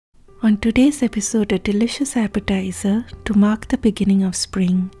On today's episode, a delicious appetizer to mark the beginning of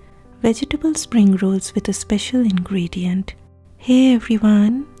spring. Vegetable spring rolls with a special ingredient. Hey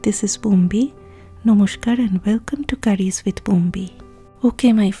everyone, this is Bumbi. Namaskar and welcome to Curries with Bumbi.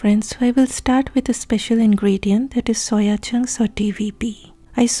 Okay my friends, so I will start with a special ingredient, that is soya chunks or TVP.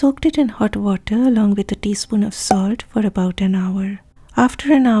 I soaked it in hot water along with a teaspoon of salt for about an hour.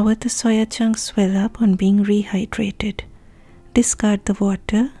 After an hour, the soya chunks swell up on being rehydrated. Discard the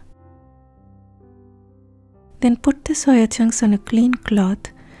water. Then put the soya chunks on a clean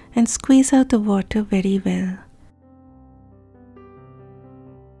cloth and squeeze out the water very well.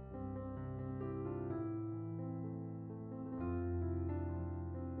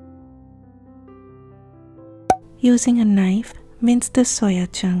 Using a knife, mince the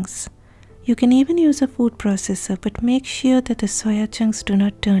soya chunks. You can even use a food processor, but make sure that the soya chunks do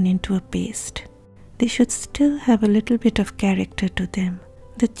not turn into a paste. They should still have a little bit of character to them.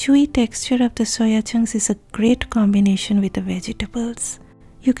 The chewy texture of the soya chunks is a great combination with the vegetables.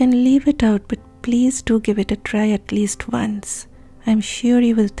 You can leave it out, but please do give it a try at least once. I'm sure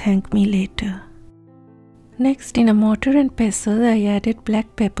you will thank me later. Next, in a mortar and pestle, I added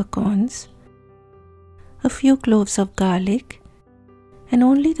black peppercorns, a few cloves of garlic, and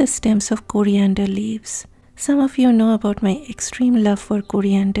only the stems of coriander leaves. Some of you know about my extreme love for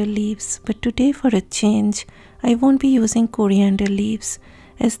coriander leaves, but today for a change, I won't be using coriander leaves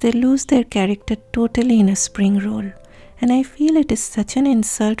as they lose their character totally in a spring roll, and I feel it is such an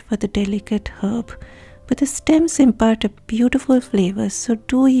insult for the delicate herb, but the stems impart a beautiful flavor, so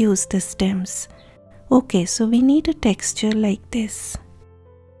do use the stems. Okay, so we need a texture like this.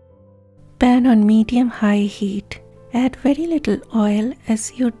 Pan on medium-high heat. Add very little oil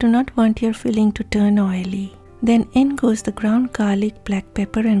as you do not want your filling to turn oily. Then in goes the ground garlic, black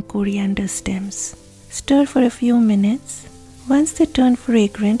pepper and coriander stems. Stir for a few minutes. Once they turn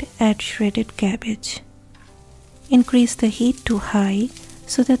fragrant, add shredded cabbage. Increase the heat to high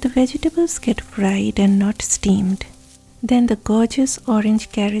so that the vegetables get fried and not steamed. Then the gorgeous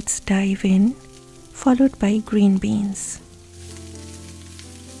orange carrots dive in, followed by green beans.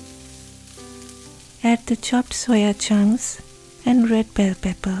 Add the chopped soya chunks and red bell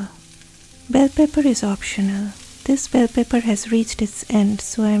pepper. Bell pepper is optional. This bell pepper has reached its end,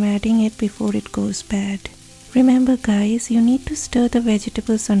 so I am adding it before it goes bad. Remember guys, you need to stir the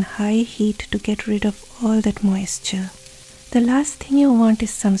vegetables on high heat to get rid of all that moisture. The last thing you want is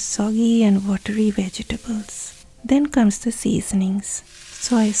some soggy and watery vegetables. Then comes the seasonings.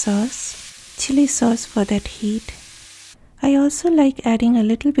 Soy sauce, chili sauce for that heat. I also like adding a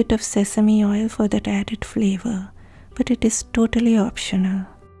little bit of sesame oil for that added flavor, but it is totally optional.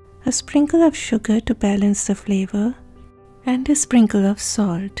 A sprinkle of sugar to balance the flavor, and a sprinkle of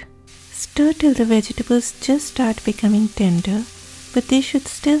salt. Stir till the vegetables just start becoming tender, but they should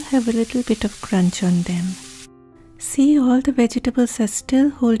still have a little bit of crunch on them. See, all the vegetables are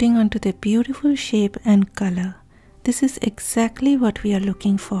still holding on to their beautiful shape and color. This is exactly what we are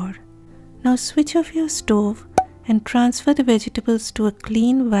looking for. Now switch off your stove and transfer the vegetables to a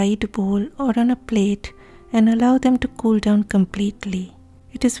clean wide bowl or on a plate and allow them to cool down completely.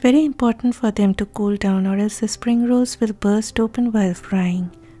 It is very important for them to cool down, or else the spring rolls will burst open while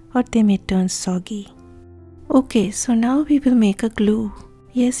frying, or they may turn soggy. Okay, so now we will make a glue.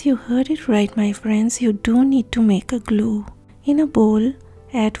 Yes, you heard it right my friends, you do need to make a glue. In a bowl,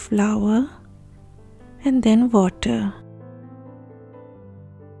 add flour and then water.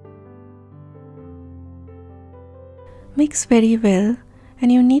 Mix very well, and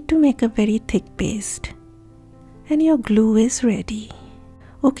you need to make a very thick paste. And your glue is ready.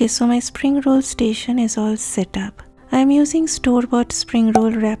 Okay, so my spring roll station is all set up. I am using store-bought spring roll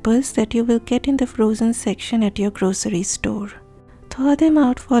wrappers that you will get in the frozen section at your grocery store. Thaw them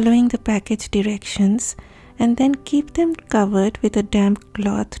out following the package directions and then keep them covered with a damp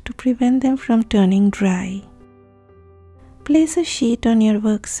cloth to prevent them from turning dry. Place a sheet on your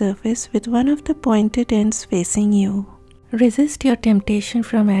work surface with one of the pointed ends facing you. Resist your temptation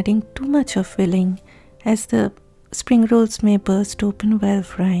from adding too much of filling, as the spring rolls may burst open while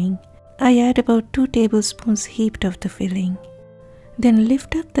frying. I add about 2 tablespoons heaped of the filling. Then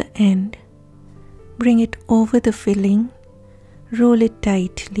lift up the end, bring it over the filling, roll it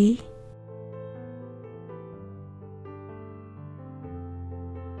tightly,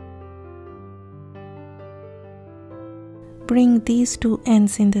 bring these 2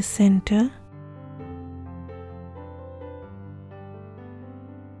 ends in the center,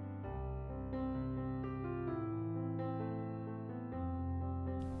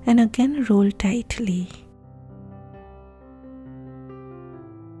 and again roll tightly.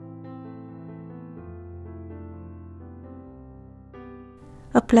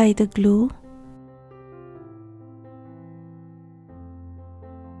 Apply the glue.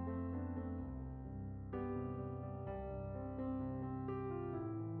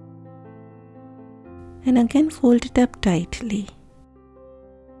 And again fold it up tightly.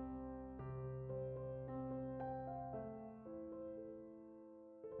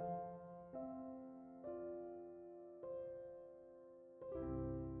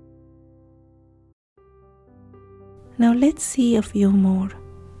 Now let's see a few more.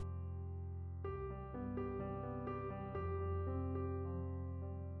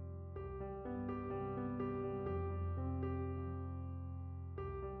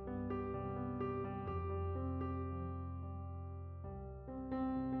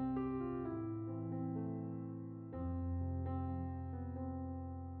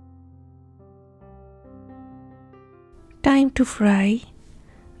 Time to fry.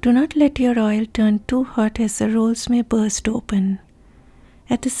 Do not let your oil turn too hot as the rolls may burst open.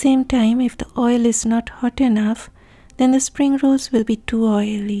 At the same time, if the oil is not hot enough, then the spring rolls will be too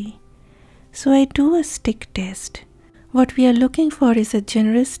oily. So I do a stick test. What we are looking for is a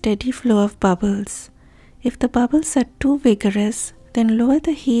generous steady flow of bubbles. If the bubbles are too vigorous, then lower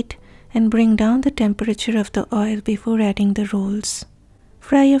the heat and bring down the temperature of the oil before adding the rolls.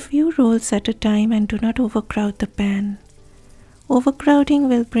 Fry a few rolls at a time and do not overcrowd the pan. Overcrowding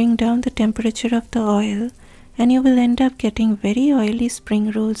will bring down the temperature of the oil and you will end up getting very oily spring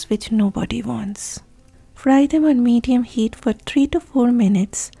rolls which nobody wants. Fry them on medium heat for 3 to 4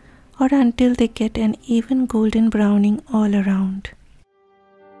 minutes or until they get an even golden browning all around.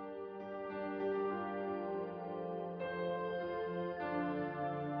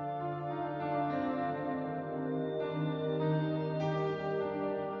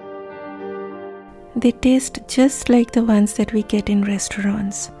 They taste just like the ones that we get in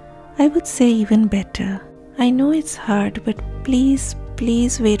restaurants. I would say even better. I know it's hard, but please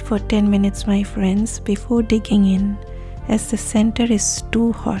wait for 10 minutes, my friends, before digging in, as the center is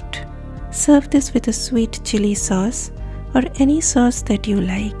too hot. Serve this with a sweet chili sauce or any sauce that you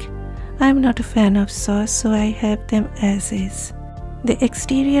like. I'm not a fan of sauce, so I have them as is. The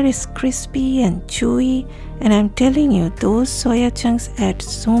exterior is crispy and chewy, and I'm telling you, those soya chunks add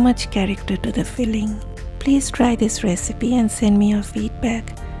so much character to the filling. Please try this recipe and send me your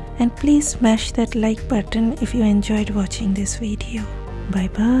feedback. And please smash that like button if you enjoyed watching this video. Bye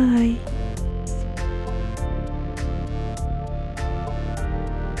bye.